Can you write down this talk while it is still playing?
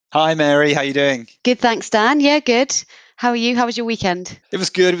Hi, Mary. How you doing? Good, thanks, Dan. Yeah, good. How are you? How was your weekend? It was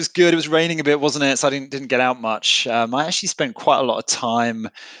good. It was good. It was raining a bit, wasn't it? So I didn't get out much. I actually spent quite a lot of time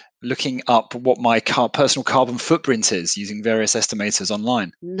looking up what my personal carbon footprint is using various estimators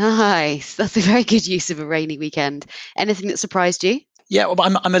online. Nice. That's a very good use of a rainy weekend. Anything that surprised you? Yeah, well,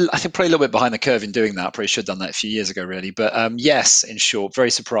 I think probably a little bit behind the curve in doing that. I probably should have done that a few years ago, really. But yes, in short, very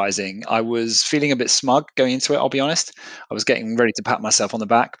surprising. I was feeling a bit smug going into it, I'll be honest. I was getting ready to pat myself on the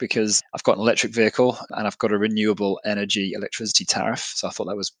back because I've got an electric vehicle and I've got a renewable energy electricity tariff. So I thought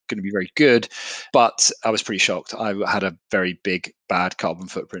that was going to be very good. But I was pretty shocked. I had a very big, bad carbon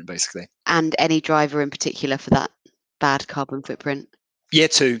footprint, basically. And any driver in particular for that bad carbon footprint? Yeah,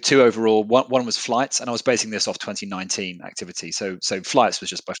 two overall. One was flights, and I was basing this off 2019 activity. So flights was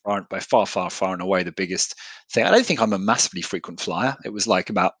just by far and away the biggest thing. I don't think I'm a massively frequent flyer. It was like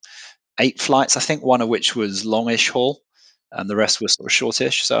about 8 flights, I think, one of which was longish haul, and the rest was sort of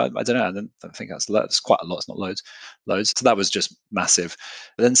shortish. So I don't know. I don't think that's quite a lot. It's not loads. So that was just massive.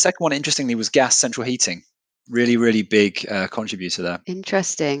 But then the second one, interestingly, was gas central heating. Really big contributor there.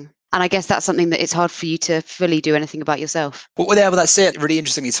 Interesting. And I guess that's something that it's hard for you to fully do anything about yourself. Well, yeah, but that's it. Really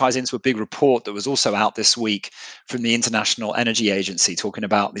interestingly ties into a big report that was also out this week from the International Energy Agency talking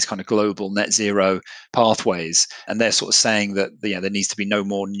about these kind of global net zero pathways. And they're sort of saying that there needs to be no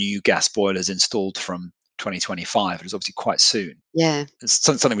more new gas boilers installed from 2025. It's obviously quite soon. Yeah. It's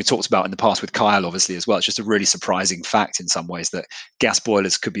something we talked about in the past with Kyle, obviously, as well. It's just a really surprising fact in some ways that gas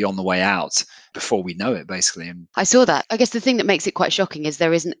boilers could be on the way out before we know it, basically. And I saw that. I guess the thing that makes it quite shocking is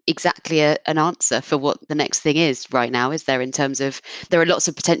there isn't exactly an answer for what the next thing is right now, is there? In terms of, there are lots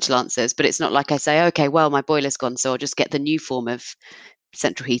of potential answers, but it's not like I say, okay, well, my boiler's gone, so I'll just get the new form of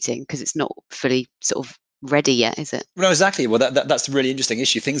central heating, because it's not fully sort of ready yet, is it? No, exactly. Well, that's a really interesting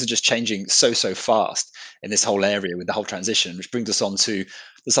issue. Things are just changing so fast in this whole area with the whole transition, which brings us on to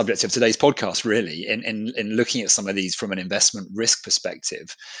the subject of today's podcast, really, in looking at some of these from an investment risk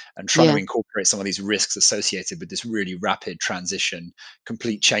perspective and trying to Yeah. incorporate some of these risks associated with this really rapid transition,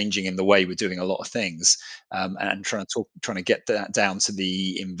 complete changing in the way we're doing a lot of things, and trying to get that down to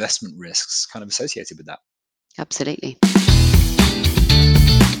the investment risks kind of associated with that. Absolutely.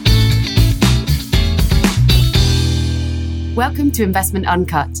 Welcome to Investment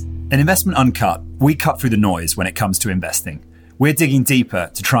Uncut. In Investment Uncut, we cut through the noise when it comes to investing. We're digging deeper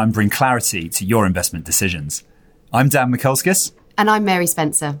to try and bring clarity to your investment decisions. I'm Dan Mikulskis. And I'm Mary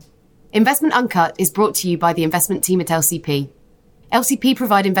Spencer. Investment Uncut is brought to you by the investment team at LCP. LCP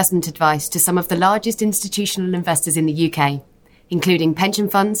provide investment advice to some of the largest institutional investors in the UK, including pension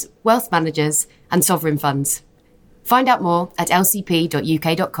funds, wealth managers, and sovereign funds. Find out more at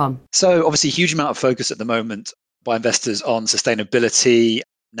lcp.uk.com. So obviously a huge amount of focus at the moment by investors on sustainability,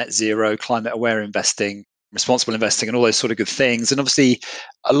 net zero, climate aware investing, responsible investing, and all those sort of good things. And obviously,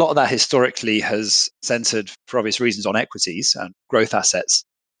 a lot of that historically has centered, for obvious reasons, on equities and growth assets.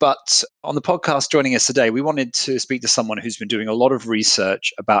 But on the podcast joining us today, we wanted to speak to someone who's been doing a lot of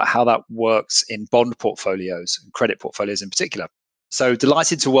research about how that works in bond portfolios and credit portfolios in particular. So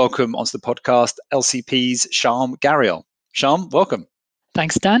delighted to welcome onto the podcast LCP's Shyam Gharial. Shyam, welcome.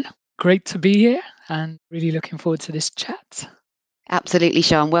 Thanks, Dan. Great to be here and really looking forward to this chat. Absolutely,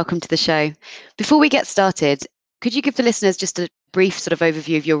 Shyam. Welcome to the show. Before we get started, could you give the listeners just a brief sort of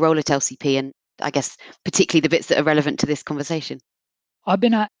overview of your role at LCP and I guess particularly the bits that are relevant to this conversation? I've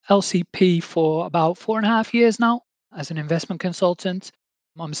been at LCP for about 4.5 years now as an investment consultant.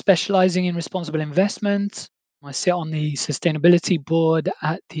 I'm specializing in responsible investment. I sit on the sustainability board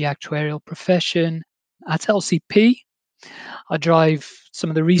at the actuarial profession at LCP. I drive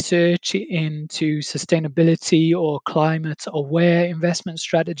some of the research into sustainability or climate aware investment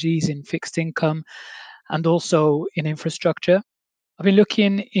strategies in fixed income and also in infrastructure. I've been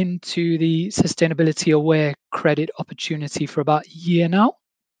looking into the sustainability aware credit opportunity for about a year now.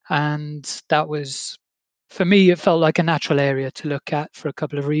 And that was, for me, it felt like a natural area to look at for a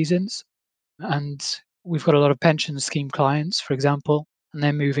couple of reasons. And we've got a lot of pension scheme clients, for example, and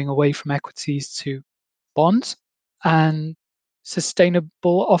they're moving away from equities to bonds. And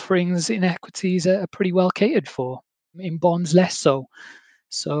sustainable offerings in equities are pretty well catered for, in bonds less so.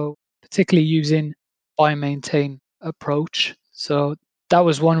 So particularly using buy and maintain approach. So that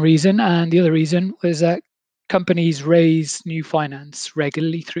was one reason. And the other reason was that companies raise new finance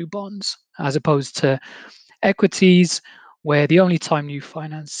regularly through bonds, as opposed to equities, where the only time new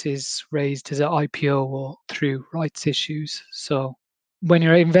finance is raised is at IPO or through rights issues. So when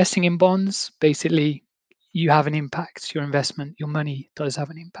you're investing in bonds, basically you have an impact. Your investment, your money does have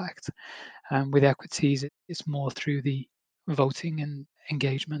an impact. With equities, it's more through the voting and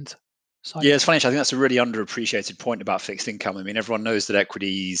engagement. side Yeah, of it's funny. Actually, I think that's a really underappreciated point about fixed income. I mean, everyone knows that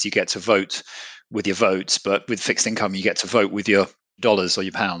equities, you get to vote with your votes, but with fixed income, you get to vote with your dollars or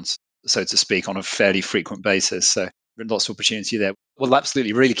your pounds, so to speak, on a fairly frequent basis. So lots of opportunity there. Well,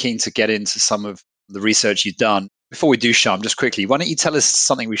 absolutely, really keen to get into some of the research you've done. Before we do, Sham, just quickly, why don't you tell us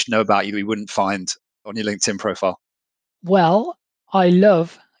something we should know about you that we wouldn't find on your LinkedIn profile? Well, I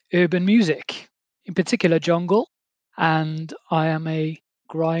love urban music, in particular jungle, and I am a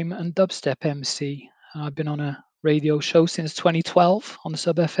grime and dubstep MC. I've been on a radio show since 2012 on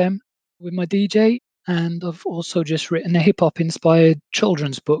Sub FM with my DJ, and I've also just written a hip hop inspired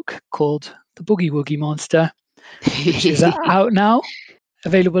children's book called The Boogie Woogie Monster, which is out now,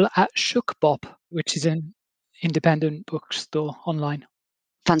 available at Shookbop, which is an independent bookstore online.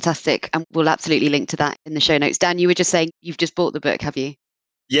 Fantastic. And we'll absolutely link to that in the show notes. Dan, you were just saying you've just bought the book, have you?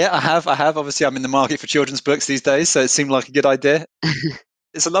 Yeah, I have. Obviously, I'm in the market for children's books these days, so it seemed like a good idea.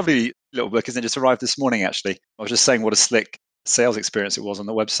 It's a lovely little book, isn't it? Just arrived this morning, actually. I was just saying what a slick sales experience it was on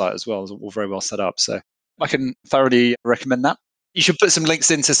the website as well. It was all very well set up. So I can thoroughly recommend that. You should put some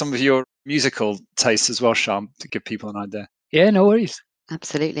links into some of your musical tastes as well, Sham, to give people an idea. Yeah, no worries.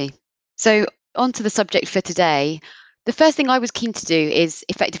 Absolutely. So on to the subject for today. The first thing I was keen to do is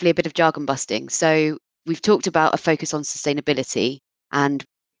effectively a bit of jargon busting. So we've talked about a focus on sustainability, and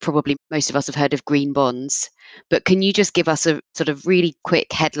probably most of us have heard of green bonds. But can you just give us a sort of really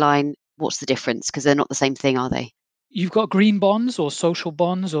quick headline? What's the difference? Because they're not the same thing, are they? You've got green bonds or social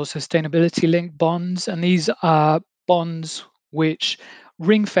bonds or sustainability linked bonds, and these are bonds which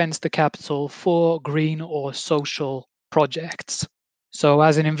ring fence the capital for green or social projects. So,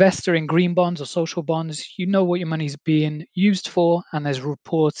 as an investor in green bonds or social bonds, you know what your money is being used for, and there's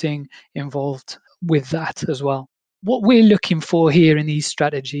reporting involved with that as well. What we're looking for here in these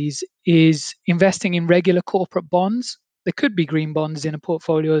strategies is investing in regular corporate bonds. There could be green bonds in a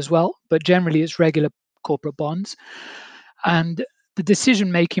portfolio as well, but generally it's regular corporate bonds. And the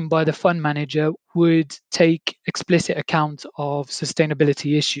decision making by the fund manager would take explicit account of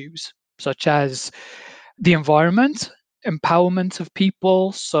sustainability issues, such as the environment, empowerment of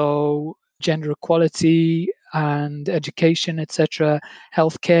people, so gender equality and education, etc.,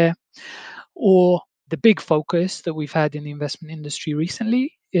 healthcare, or the big focus that we've had in the investment industry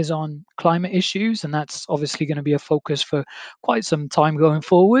recently is on climate issues, and that's obviously going to be a focus for quite some time going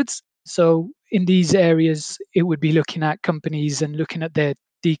forwards. So in these areas, it would be looking at companies and looking at their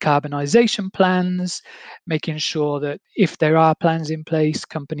decarbonisation plans, making sure that if there are plans in place,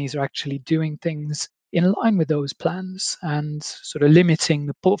 companies are actually doing things in line with those plans and sort of limiting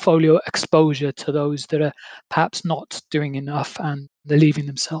the portfolio exposure to those that are perhaps not doing enough and they're leaving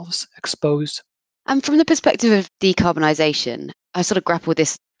themselves exposed. And from the perspective of decarbonisation, I sort of grapple with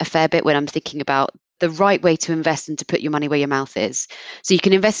this a fair bit when I'm thinking about the right way to invest and to put your money where your mouth is. So you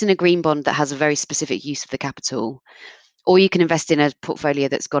can invest in a green bond that has a very specific use of the capital, or you can invest in a portfolio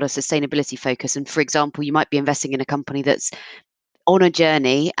that's got a sustainability focus. And for example, you might be investing in a company that's on a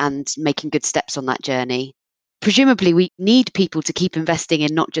journey and making good steps on that journey. Presumably, we need people to keep investing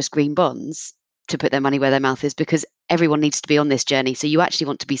in not just green bonds to put their money where their mouth is, because everyone needs to be on this journey. So you actually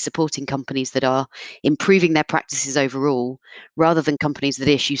want to be supporting companies that are improving their practices overall, rather than companies that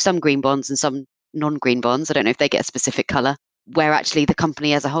issue some green bonds and some non-green bonds. I don't know if they get a specific color, where actually the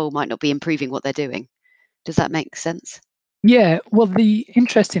company as a whole might not be improving what they're doing. Does that make sense? Yeah, well, the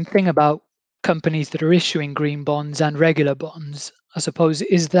interesting thing about companies that are issuing green bonds and regular bonds, I suppose,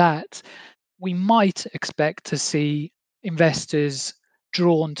 is that we might expect to see investors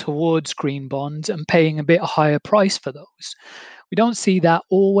drawn towards green bonds and paying a bit higher price for those. We don't see that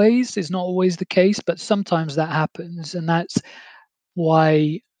always, it's not always the case, but sometimes that happens. And that's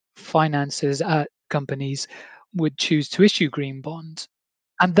why financiers at companies would choose to issue green bonds.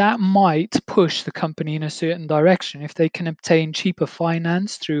 And that might push the company in a certain direction. If they can obtain cheaper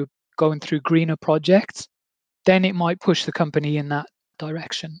finance through going through greener projects, then it might push the company in that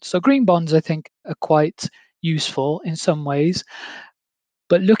direction. So green bonds, I think, are quite useful in some ways.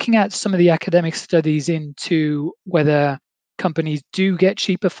 But looking at some of the academic studies into whether companies do get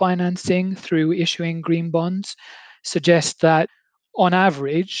cheaper financing through issuing green bonds suggests that on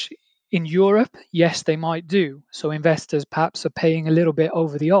average, in Europe, yes, they might do. So investors perhaps are paying a little bit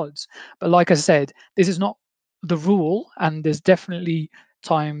over the odds. But like I said, this is not the rule, and there's definitely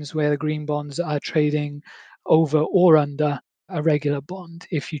times where the green bonds are trading over or under a regular bond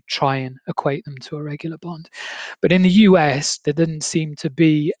if you try and equate them to a regular bond. But in the US, there didn't seem to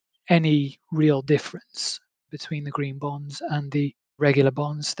be any real difference between the green bonds and the regular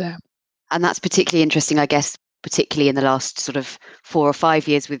bonds there. And that's particularly interesting, I guess, particularly in the last sort of 4 or 5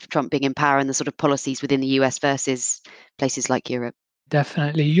 years with Trump being in power and the sort of policies within the US versus places like Europe.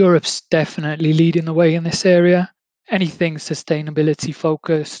 Definitely. Europe's definitely leading the way in this area. Anything sustainability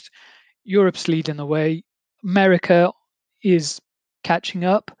focused, Europe's leading the way. America is catching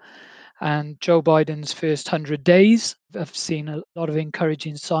up, and Joe Biden's first 100 days, I've seen a lot of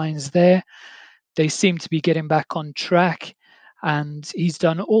encouraging signs there. They seem to be getting back on track, and he's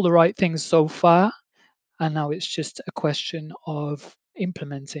done all the right things so far. And now it's just a question of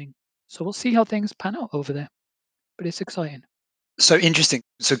implementing. So we'll see how things pan out over there. But it's exciting. So interesting.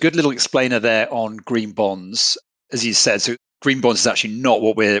 So good little explainer there on green bonds. As you said, so green bonds is actually not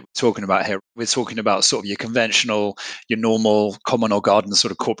what we're talking about here. We're talking about sort of your conventional, your normal common or garden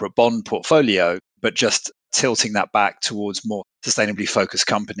sort of corporate bond portfolio, but just tilting that back towards more sustainably focused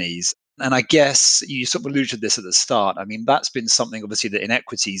companies. And I guess you sort of alluded to this at the start. I mean, that's been something obviously that in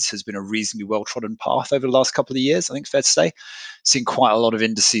equities has been a reasonably well-trodden path over the last couple of years, I think it's fair to say. Seen quite a lot of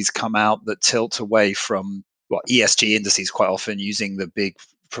indices come out that tilt away from ESG indices quite often using the big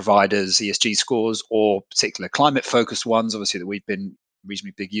providers' ESG scores or particular climate focused ones, obviously, that we've been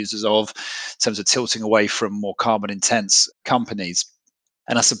reasonably big users of in terms of tilting away from more carbon intense companies.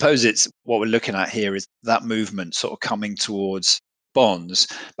 And I suppose it's what we're looking at here is that movement sort of coming towards bonds.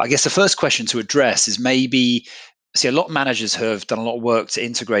 But I guess the first question to address is maybe, see, a lot of managers have done a lot of work to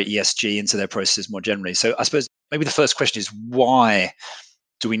integrate ESG into their processes more generally. So I suppose maybe the first question is why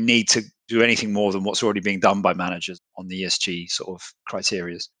do we need to do anything more than what's already being done by managers on the ESG sort of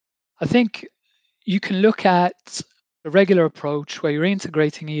criteria? I think you can look at a regular approach where you're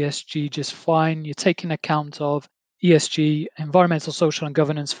integrating ESG just fine. You're taking account of ESG, environmental, social, and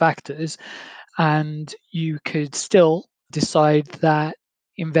governance factors, and you could still decide that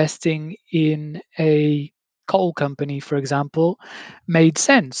investing in a coal company, for example, made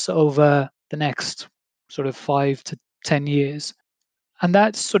sense over the next sort of 5 to 10 years. And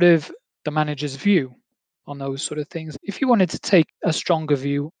that's sort of the manager's view on those sort of things. If you wanted to take a stronger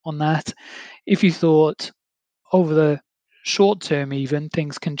view on that, if you thought over the short term, even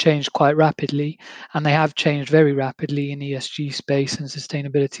things can change quite rapidly, and they have changed very rapidly in ESG space and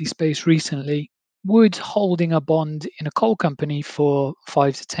sustainability space recently, would holding a bond in a coal company for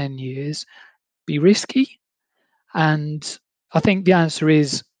 5 to 10 years be risky? And I think the answer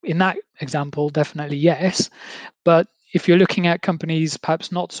is, in that example, definitely yes. But if you're looking at companies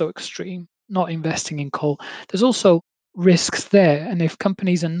perhaps not so extreme, not investing in coal, there's also risks there. And if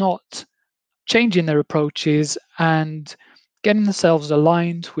companies are not changing their approaches and getting themselves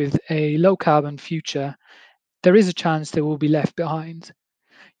aligned with a low carbon future, there is a chance they will be left behind.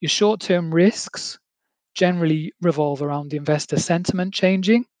 Your short term risks generally revolve around investor sentiment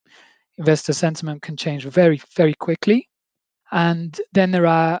changing. Investor sentiment can change very, very quickly. And then there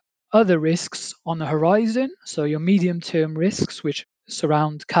are other risks on the horizon. So your medium term risks, which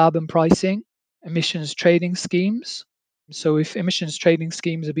surround carbon pricing, emissions trading schemes. So if emissions trading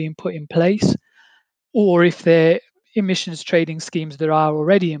schemes are being put in place, or if they're emissions trading schemes that are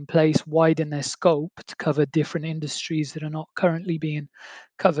already in place widen their scope to cover different industries that are not currently being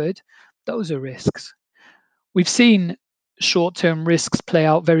covered, those are risks. We've seen short-term risks play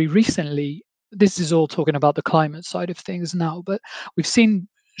out very recently. This is all talking about the climate side of things now, but we've seen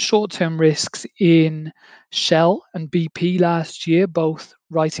short-term risks in Shell and BP last year, both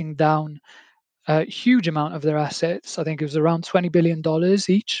writing down a huge amount of their assets. I think it was around $20 billion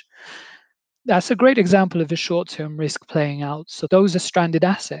each. That's a great example of a short-term risk playing out. So those are stranded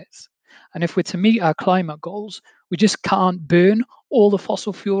assets. And if we're to meet our climate goals, we just can't burn all the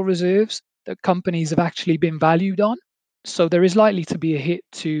fossil fuel reserves that companies have actually been valued on. So there is likely to be a hit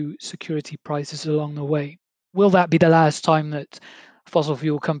to security prices along the way. Will that be the last time that fossil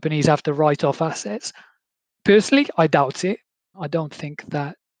fuel companies have to write off assets? Personally, I doubt it. I don't think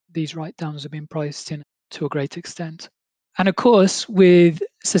that these write-downs have been priced in to a great extent. And of course, with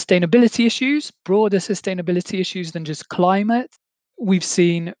sustainability issues, broader sustainability issues than just climate, we've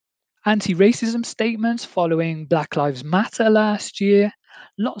seen anti-racism statements following Black Lives Matter last year.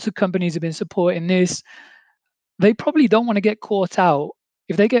 Lots of companies have been supporting this. They probably don't want to get caught out.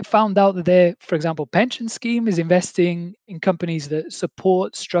 If they get found out that their, for example, pension scheme is investing in companies that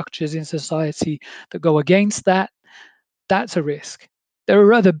support structures in society that go against that, that's a risk. There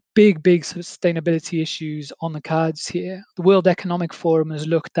are other big sustainability issues on the cards here. The World Economic Forum has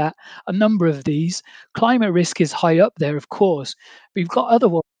looked at a number of these. Climate risk is high up there, of course, but you've got other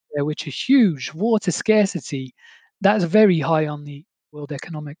ones there which are huge. Water scarcity, that's very high on the World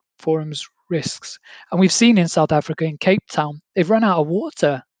Economic Forum's risks. And we've seen in South Africa, in Cape Town, they've run out of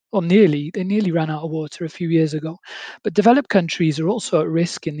water, or they nearly ran out of water a few years ago. But developed countries are also at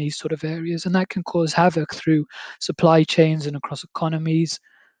risk in these sort of areas, and that can cause havoc through supply chains and across economies,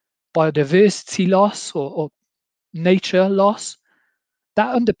 biodiversity loss or nature loss.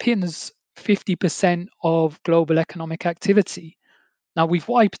 that underpins 50% of global economic activity. Now, we've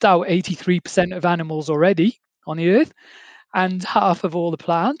wiped out 83% of animals already on the earth and half of all the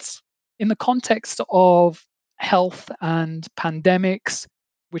plants. In the context of health and pandemics,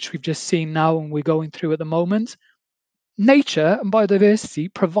 which we've just seen now and we're going through at the moment, nature and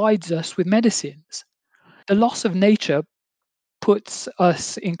biodiversity provides us with medicines. The loss of nature puts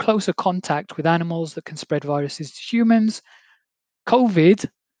us in closer contact with animals that can spread viruses to humans. COVID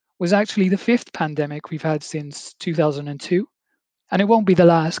was actually the fifth pandemic we've had since 2002, and it won't be the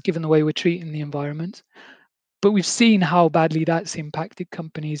last given the way we're treating the environment. But we've seen how badly that's impacted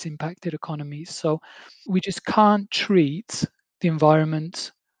companies, impacted economies. So we just can't treat the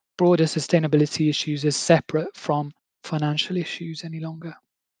environment, broader sustainability issues as separate from financial issues any longer.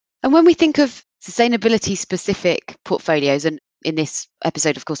 And when we think of sustainability specific portfolios, and in this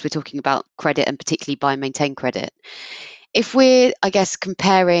episode, of course, we're talking about credit and particularly buy and maintain credit. If we're, I guess,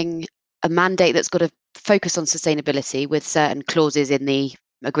 comparing a mandate that's got a focus on sustainability with certain clauses in the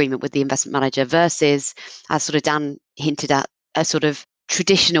agreement with the investment manager versus, as sort of Dan hinted at, a sort of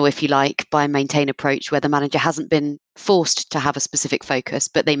traditional, if you like, buy and maintain approach where the manager hasn't been forced to have a specific focus,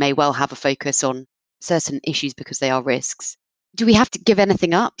 but they may well have a focus on certain issues because they are risks. Do we have to give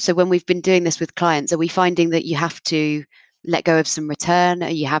anything up? So when we've been doing this with clients, are we finding that you have to let go of some return? Are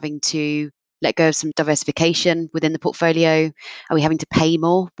you having to let go of some diversification within the portfolio? Are we having to pay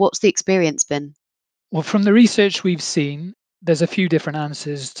more? What's the experience been? Well, from the research we've seen, there's a few different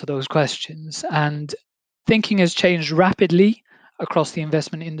answers to those questions. And thinking has changed rapidly across the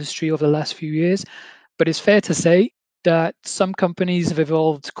investment industry over the last few years. But it's fair to say that some companies have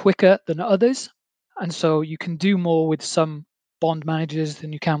evolved quicker than others. And so you can do more with some bond managers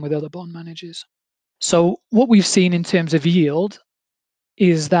than you can with other bond managers. So what we've seen in terms of yield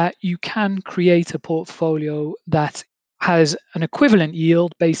is that you can create a portfolio that has an equivalent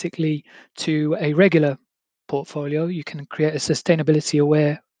yield basically to a regular portfolio. You can create a sustainability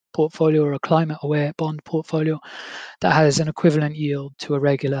aware portfolio or a climate aware bond portfolio that has an equivalent yield to a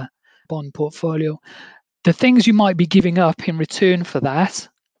regular bond portfolio. The things you might be giving up in return for that,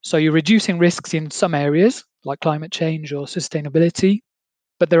 so you're reducing risks in some areas like climate change or sustainability,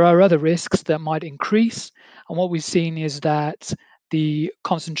 but there are other risks that might increase. And what we've seen is that the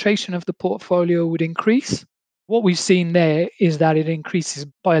concentration of the portfolio would increase. What we've seen there is that it increases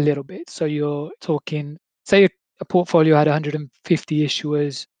by a little bit. So you're talking, say a portfolio had 150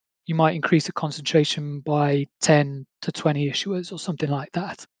 issuers, you might increase the concentration by 10 to 20 issuers or something like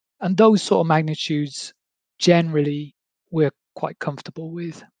that. And those sort of magnitudes generally we're quite comfortable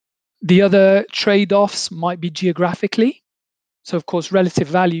with. The other trade-offs might be geographically. So of course, relative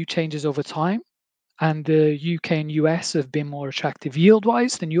value changes over time. And the UK and US have been more attractive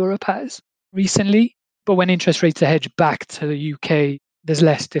yield-wise than Europe has recently. But when interest rates are hedged back to the UK, there's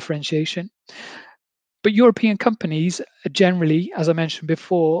less differentiation. But European companies are generally, as I mentioned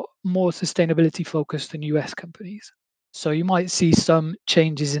before, more sustainability focused than US companies. So you might see some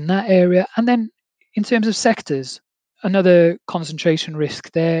changes in that area. And then in terms of sectors, another concentration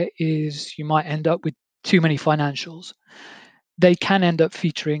risk there is you might end up with too many financials. They can end up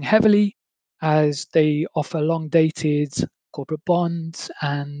featuring heavily as they offer long dated corporate bonds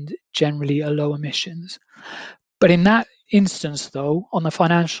and generally a low emissions. But in that instance, though, on the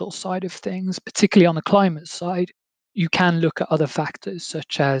financial side of things, particularly on the climate side, you can look at other factors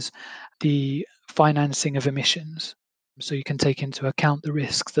such as the financing of emissions. So you can take into account the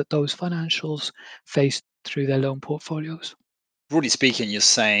risks that those financials face through their loan portfolios. Broadly speaking, you're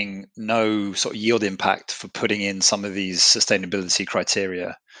saying no sort of yield impact for putting in some of these sustainability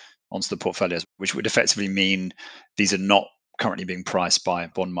criteria onto the portfolios, which would effectively mean these are not currently being priced by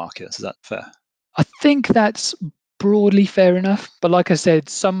bond markets. Is that fair? I think that's broadly fair enough. But like I said,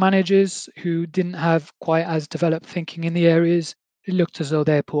 some managers who didn't have quite as developed thinking in the areas, it looked as though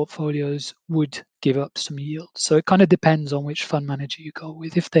their portfolios would give up some yield. So it kind of depends on which fund manager you go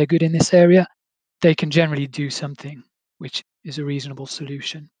with. If they're good in this area, they can generally do something which is a reasonable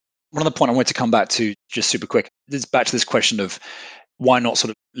solution. One other point I wanted to come back to just super quick is back to this question of why not sort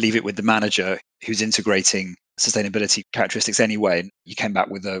of leave it with the manager who's integrating sustainability characteristics anyway. And you came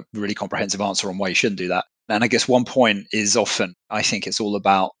back with a really comprehensive answer on why you shouldn't do that. And I guess one point is often, I think it's all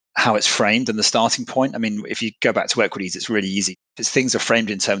about how it's framed and the starting point. I mean, if you go back to equities, it's really easy. If things are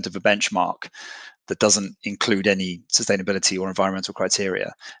framed in terms of a benchmark that doesn't include any sustainability or environmental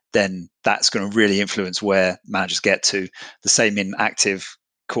criteria, then that's going to really influence where managers get to. The same in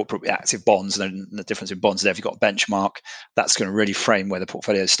corporate active bonds, and the difference in bonds there, if you've got a benchmark, that's going to really frame where the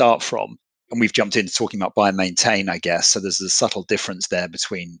portfolios start from. And we've jumped into talking about buy and maintain, I guess. So there's a subtle difference there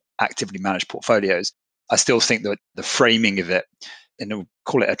between actively managed portfolios. I still think that the framing of it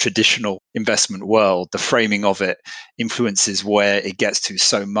call it a traditional investment world, the framing of it influences where it gets to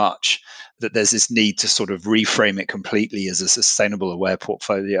so much that there's this need to sort of reframe it completely as a sustainable aware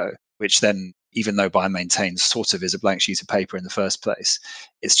portfolio, which then, even though Buy and Maintain sort of is a blank sheet of paper in the first place,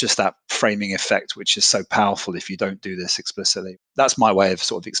 it's just that framing effect which is so powerful if you don't do this explicitly. That's my way of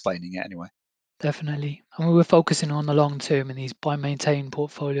sort of explaining it anyway. Definitely. And we were focusing on the long term in these Buy and Maintain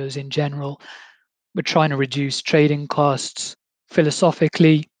portfolios in general. We're trying to reduce trading costs.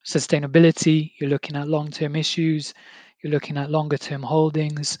 Philosophically, sustainability, you're looking at long-term issues, you're looking at longer-term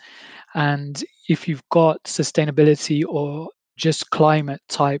holdings. And if you've got sustainability or just climate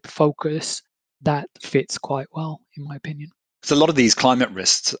type focus, that fits quite well, in my opinion. So a lot of these climate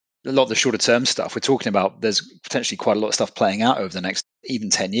risks, a lot of the shorter term stuff we're talking about, there's potentially quite a lot of stuff playing out over the next even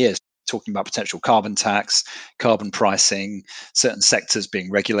 10 years, talking about potential carbon tax, carbon pricing, certain sectors being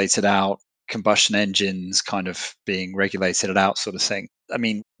regulated out, combustion engines kind of being regulated out, sort of thing. I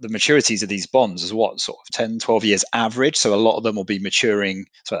mean, the maturities of these bonds is what, sort of 10, 12 years average. So a lot of them will be maturing.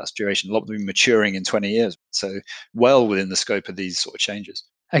 So that's duration. A lot of them will be maturing in 20 years. So well within the scope of these sort of changes.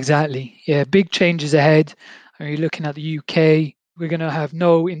 Exactly. Yeah, big changes ahead. I mean, you're looking at the UK. We're going to have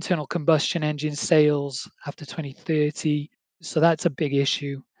no internal combustion engine sales after 2030. So that's a big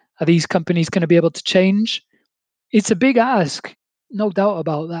issue. Are these companies going to be able to change? It's a big ask, no doubt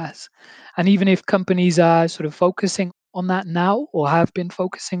about that. And even if companies are sort of focusing on that now or have been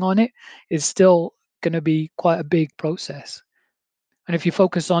focusing on it, it's still going to be quite a big process. And if you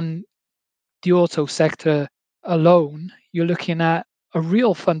focus on the auto sector alone, you're looking at a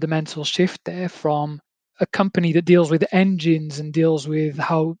real fundamental shift there from a company that deals with engines and deals with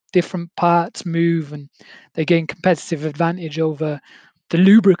how different parts move and they gain competitive advantage over the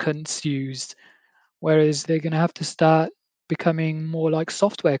lubricants used, whereas they're going to have to start becoming more like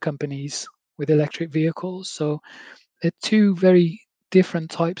software companies with electric vehicles. So they're two very different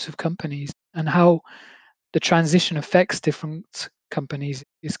types of companies, and how the transition affects different companies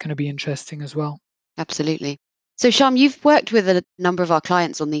is going to be interesting as well. Absolutely. So, Sham, you've worked with a number of our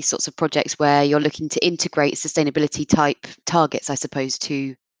clients on these sorts of projects where you're looking to integrate sustainability type targets, I suppose,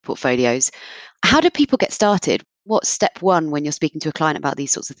 to portfolios. How do people get started? What's step one when you're speaking to a client about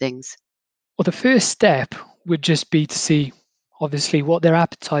these sorts of things? Well, the first step would just be to see, obviously, what their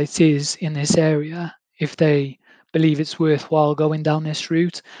appetite is in this area, if they believe it's worthwhile going down this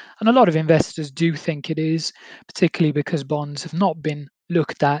route. And a lot of investors do think it is, particularly because bonds have not been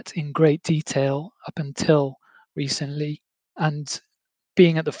looked at in great detail up until recently. And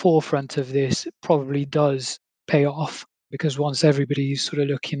being at the forefront of this probably does pay off, because once everybody's sort of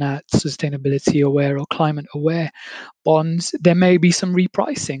looking at sustainability aware or climate aware bonds, there may be some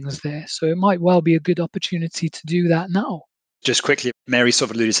repricings there. So it might well be a good opportunity to do that now. Just quickly, Mary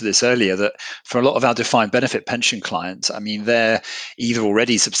sort of alluded to this earlier, that for a lot of our defined benefit pension clients, I mean, they're either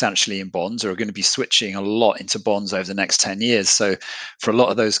already substantially in bonds or are going to be switching a lot into bonds over the next 10 years. So for a lot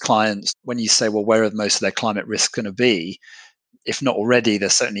of those clients, when you say, well, where are most of their climate risks going to be? If not already,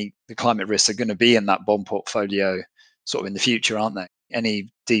 there's certainly the climate risks are going to be in that bond portfolio sort of in the future, aren't they?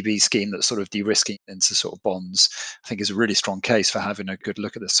 Any DB scheme that's sort of de-risking into sort of bonds, I think is a really strong case for having a good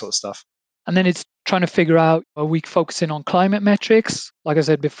look at this sort of stuff. And then it's trying to figure out, are we focusing on climate metrics? Like I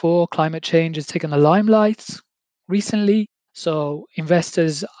said before, climate change has taken the limelight recently. So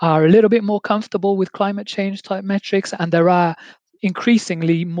investors are a little bit more comfortable with climate change type metrics, and there are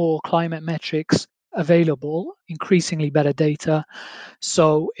increasingly more climate metrics available, increasingly better data.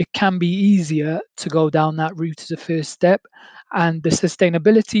 So it can be easier to go down that route as a first step. And the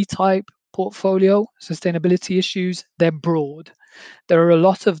sustainability type portfolio, sustainability issues, they're broad. There are a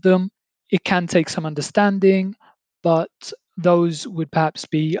lot of them. It can take some understanding, but those would perhaps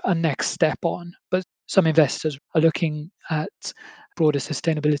be a next step on. But some investors are looking at broader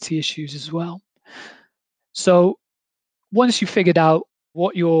sustainability issues as well. So once you've figured out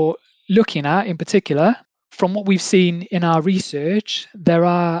what you're looking at in particular, from what we've seen in our research, there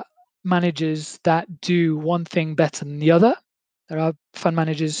are managers that do one thing better than the other. There are fund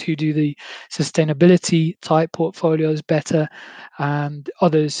managers who do the sustainability type portfolios better, and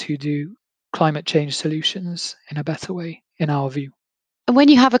others who do climate change solutions in a better way, in our view. And when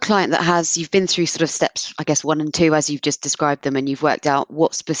you have a client that you've been through sort of steps, I guess 1 and 2, as you've just described them, and you've worked out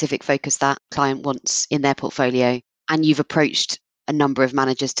what specific focus that client wants in their portfolio, and you've approached a number of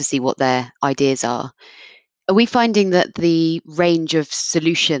managers to see what their ideas are we finding that the range of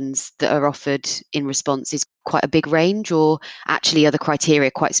solutions that are offered in response is quite a big range, or actually are the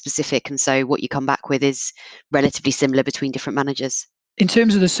criteria quite specific, and so what you come back with is relatively similar between different managers? In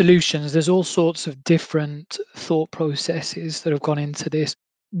terms of the solutions, there's all sorts of different thought processes that have gone into this.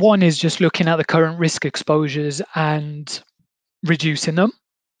 One is just looking at the current risk exposures and reducing them.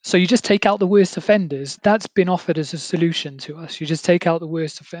 So you just take out the worst offenders. That's been offered as a solution to us. You just take out the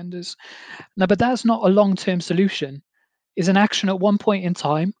worst offenders. Now, but that's not a long-term solution. It's an action at one point in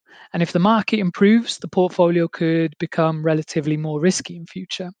time. And if the market improves, the portfolio could become relatively more risky in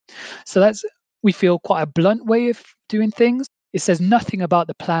future. So that's, we feel, quite a blunt way of doing things. It says nothing about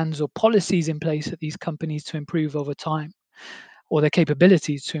the plans or policies in place at these companies to improve over time, or their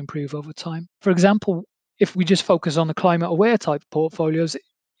capabilities to improve over time. For example, if we just focus on the climate aware type portfolios,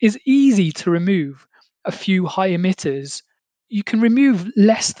 it's easy to remove a few high emitters. You can remove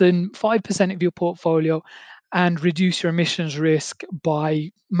less than 5% of your portfolio and reduce your emissions risk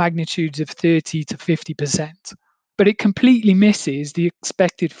by magnitudes of 30 to 50%. But it completely misses the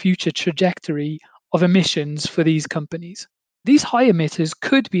expected future trajectory of emissions for these companies. These high emitters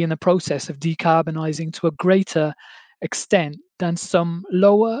could be in the process of decarbonizing to a greater extent than some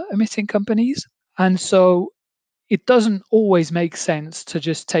lower emitting companies. And so it doesn't always make sense to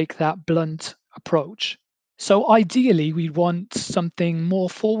just take that blunt approach. So ideally, we want something more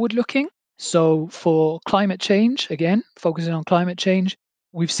forward looking. So for climate change, again, focusing on climate change,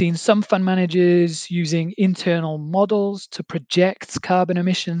 we've seen some fund managers using internal models to project carbon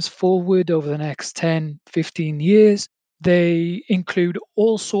emissions forward over the next 10, 15 years. They include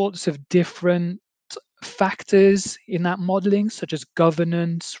all sorts of different factors in that modeling, such as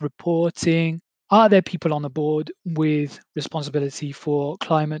governance, reporting. Are there people on the board with responsibility for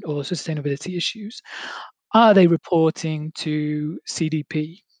climate or sustainability issues? Are they reporting to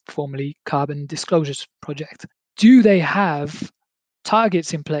CDP, formerly Carbon Disclosures Project? Do they have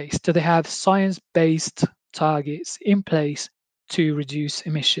targets in place? Do they have science-based targets in place to reduce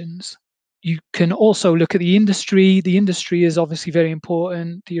emissions? You can also look at the industry. The industry is obviously very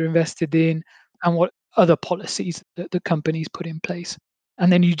important that you're invested in, and what other policies that the companies put in place.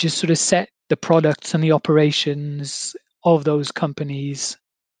 And then you just sort of set the products and the operations of those companies.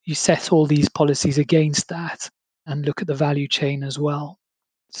 You set all these policies against that and look at the value chain as well,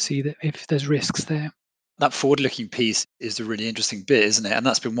 see that if there's risks there. That forward-looking piece is the really interesting bit, isn't it? And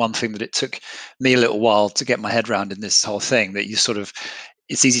that's been one thing that it took me a little while to get my head around in this whole thing, that you sort of,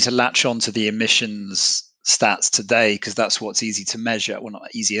 it's easy to latch on to the emissions stats today because that's what's easy to measure. Well,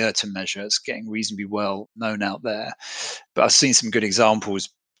 not easier to measure. It's getting reasonably well known out there. But I've seen some good examples.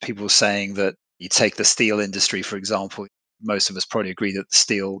 People saying that you take the steel industry, for example. Most of us probably agree that the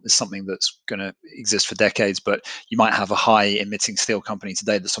steel is something that's going to exist for decades, but you might have a high emitting steel company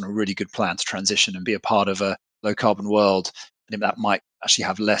today that's on a really good plan to transition and be a part of a low carbon world. And that might actually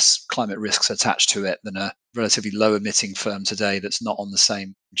have less climate risks attached to it than a relatively low emitting firm today that's not on the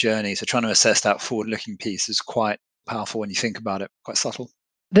same journey. So trying to assess that forward looking piece is quite powerful when you think about it, quite subtle.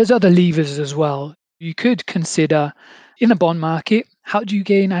 There's other levers as well. You could consider in the bond market, how do you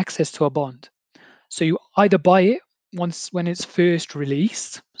gain access to a bond? So you either buy it when it's first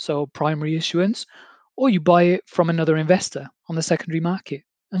released, so primary issuance, or you buy it from another investor on the secondary market.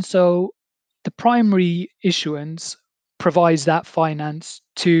 And so the primary issuance provides that finance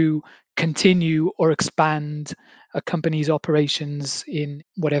to continue or expand a company's operations in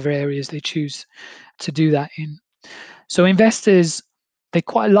whatever areas they choose to do that in. So investors, they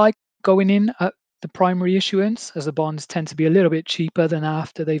quite like going in at the primary issuance, as the bonds tend to be a little bit cheaper than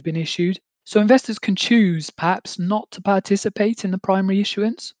after they've been issued. So investors can choose perhaps not to participate in the primary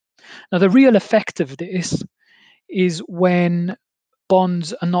issuance. Now, the real effect of this is when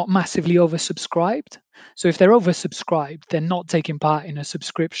bonds are not massively oversubscribed. So if they're oversubscribed, they're not taking part in a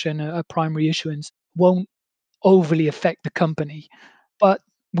subscription, a primary issuance won't overly affect the company. But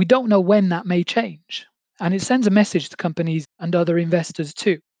we don't know when that may change. And it sends a message to companies and other investors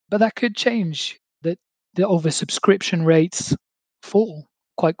too. But that could change, that the oversubscription rates fall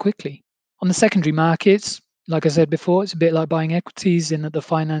quite quickly. On the secondary markets, like I said before, it's a bit like buying equities in that the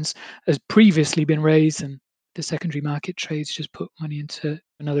finance has previously been raised and the secondary market trades just put money into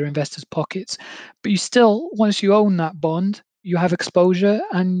another investor's pockets. But you still, once you own that bond, you have exposure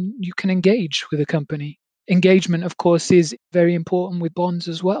and you can engage with a company. Engagement, of course, is very important with bonds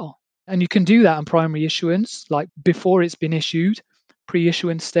as well. And you can do that on primary issuance, like before it's been issued,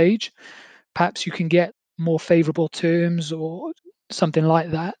 pre-issuance stage. Perhaps you can get more favorable terms or something like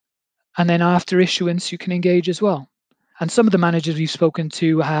that. And then after issuance, you can engage as well. And some of the managers we've spoken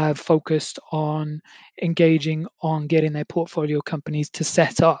to have focused on engaging on getting their portfolio companies to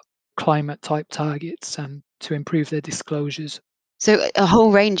set up climate type targets and to improve their disclosures. So a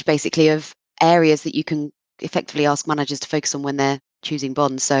whole range basically of areas that you can effectively ask managers to focus on when they're choosing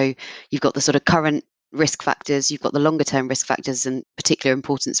bonds. So you've got the sort of current risk factors, you've got the longer term risk factors and particular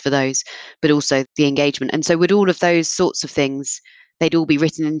importance for those, but also the engagement. And so would all of those sorts of things, they'd all be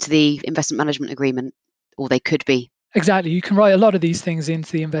written into the investment management agreement, or they could be? Exactly. You can write a lot of these things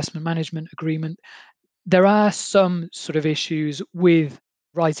into the investment management agreement. There are some sort of issues with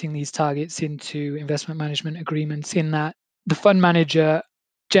writing these targets into investment management agreements, in that the fund manager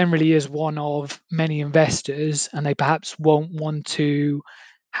generally is one of many investors, and they perhaps won't want to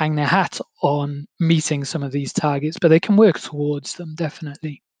hang their hat on meeting some of these targets, but they can work towards them,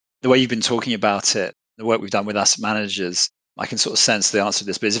 definitely. The way you've been talking about it, the work we've done with asset managers, I can sort of sense the answer to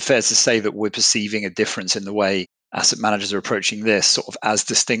this, but is it fair to say that we're perceiving a difference in the way asset managers are approaching this, sort of as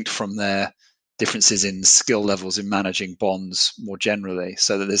distinct from their differences in skill levels in managing bonds more generally,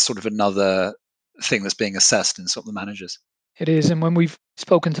 so that there's sort of another thing that's being assessed in sort of the managers? It is. And when we've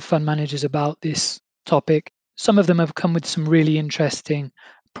spoken to fund managers about this topic, some of them have come with some really interesting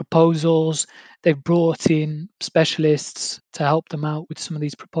proposals. They've brought in specialists to help them out with some of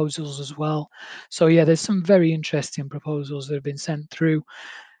these proposals as well. So, yeah, there's some very interesting proposals that have been sent through.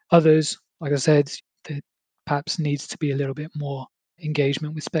 Others, like I said, there perhaps needs to be a little bit more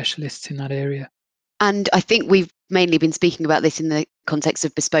engagement with specialists in that area. And I think we've mainly been speaking about this in the context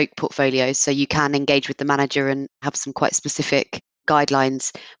of bespoke portfolios. So you can engage with the manager and have some quite specific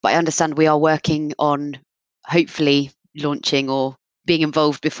guidelines. But I understand we are working on hopefully launching or being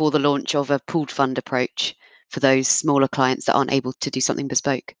involved before the launch of a pooled fund approach for those smaller clients that aren't able to do something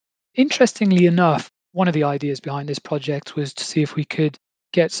bespoke. Interestingly enough, one of the ideas behind this project was to see if we could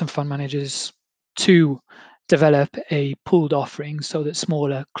get some fund managers to develop a pooled offering so that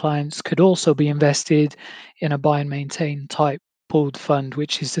smaller clients could also be invested in a buy and maintain type pooled fund,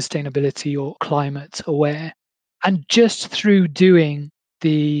 which is sustainability or climate aware. And just through doing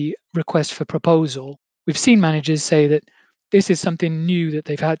the request for proposal, we've seen managers say that this is something new that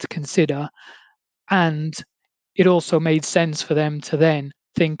they've had to consider, and it also made sense for them to then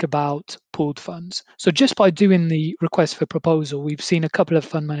think about pooled funds. So just by doing the request for proposal, we've seen a couple of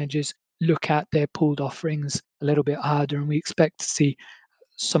fund managers look at their pooled offerings a little bit harder, and we expect to see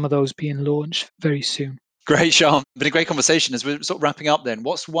some of those being launched very soon. Great, Sean. Been a great conversation. As we're sort of wrapping up then,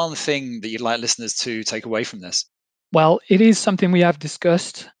 what's one thing that you'd like listeners to take away from this? Well, it is something we have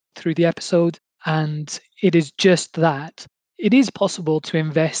discussed through the episode, and it is just that. It is possible to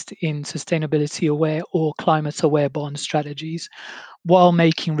invest in sustainability aware or climate aware bond strategies while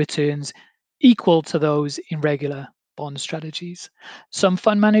making returns equal to those in regular bond strategies. Some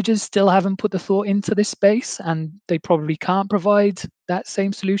fund managers still haven't put the thought into this space, and they probably can't provide that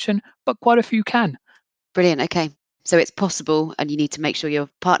same solution, but quite a few can. Brilliant. Okay. So it's possible, and you need to make sure you're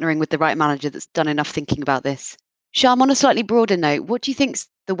partnering with the right manager that's done enough thinking about this. Sharm, on a slightly broader note, what do you think's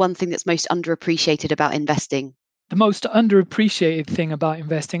the one thing that's most underappreciated about investing? The most underappreciated thing about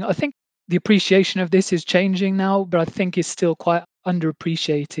investing, I think the appreciation of this is changing now, but I think is still quite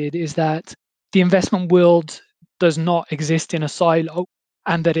underappreciated, is that the investment world does not exist in a silo,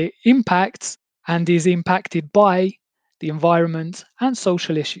 and that it impacts and is impacted by the environment and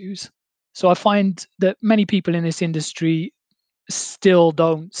social issues. So I find that many people in this industry still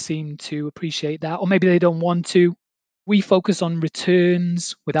don't seem to appreciate that, or maybe they don't want to. We focus on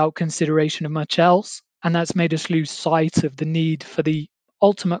returns without consideration of much else, and that's made us lose sight of the need for the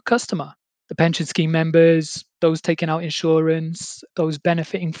ultimate customer, the pension scheme members, those taking out insurance, those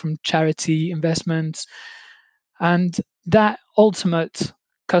benefiting from charity investments. And that ultimate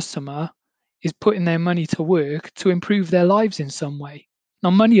customer is putting their money to work to improve their lives in some way.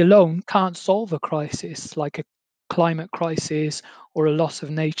 Now, money alone can't solve a crisis like a climate crisis or a loss of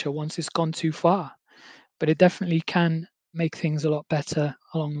nature once it's gone too far, but it definitely can make things a lot better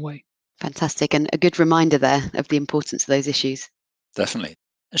along the way. Fantastic. And a good reminder there of the importance of those issues. Definitely.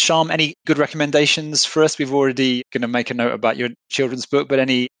 Sharm, any good recommendations for us? We've already going to make a note about your children's book, but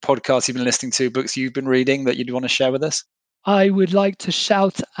any podcasts you've been listening to, books you've been reading that you'd want to share with us? I would like to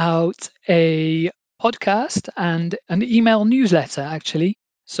shout out a podcast and an email newsletter, actually.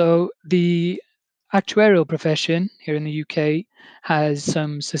 So the actuarial profession here in the UK has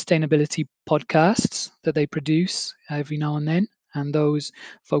some sustainability podcasts that they produce every now and then, and those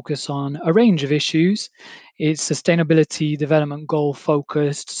focus on a range of issues. It's sustainability development goal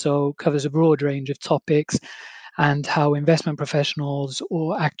focused, so covers a broad range of topics, and how investment professionals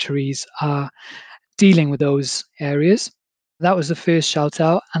or actuaries are dealing with those areas. That was the first shout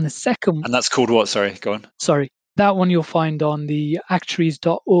out. And the second, And that's called what? Sorry, go on. that one you'll find on the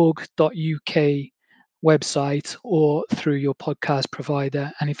actuaries.org.uk website or through your podcast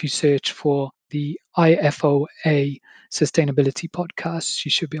provider. And if you search for the IFOA Sustainability Podcasts,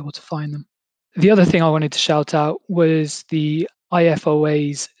 you should be able to find them. The other thing I wanted to shout out was the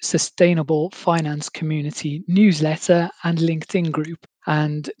IFOA's Sustainable Finance Community newsletter and LinkedIn group.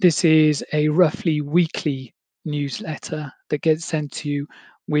 And this is a roughly weekly newsletter that gets sent to you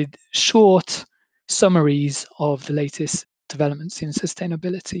with short summaries of the latest developments in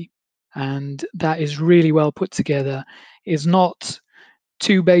sustainability. And that is really well put together. It's not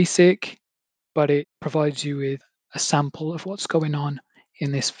too basic, but it provides you with a sample of what's going on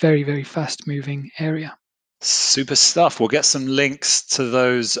in this very, very fast moving area. Super stuff. We'll get some links to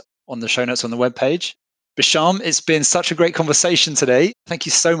those on the show notes on the webpage. Bisham, it's been such a great conversation today. Thank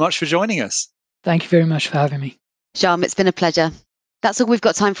you so much for joining us. Thank you very much for having me. Shyam, it's been a pleasure. That's all we've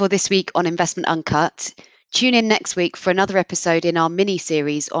got time for this week on Investment Uncut. Tune in next week for another episode in our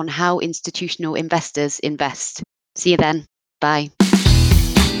mini-series on how institutional investors invest. See you then. Bye.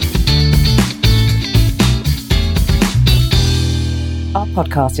 Our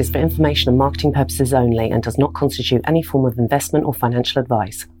podcast is for information and marketing purposes only and does not constitute any form of investment or financial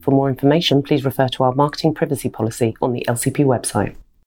advice. For more information, please refer to our marketing privacy policy on the LCP website.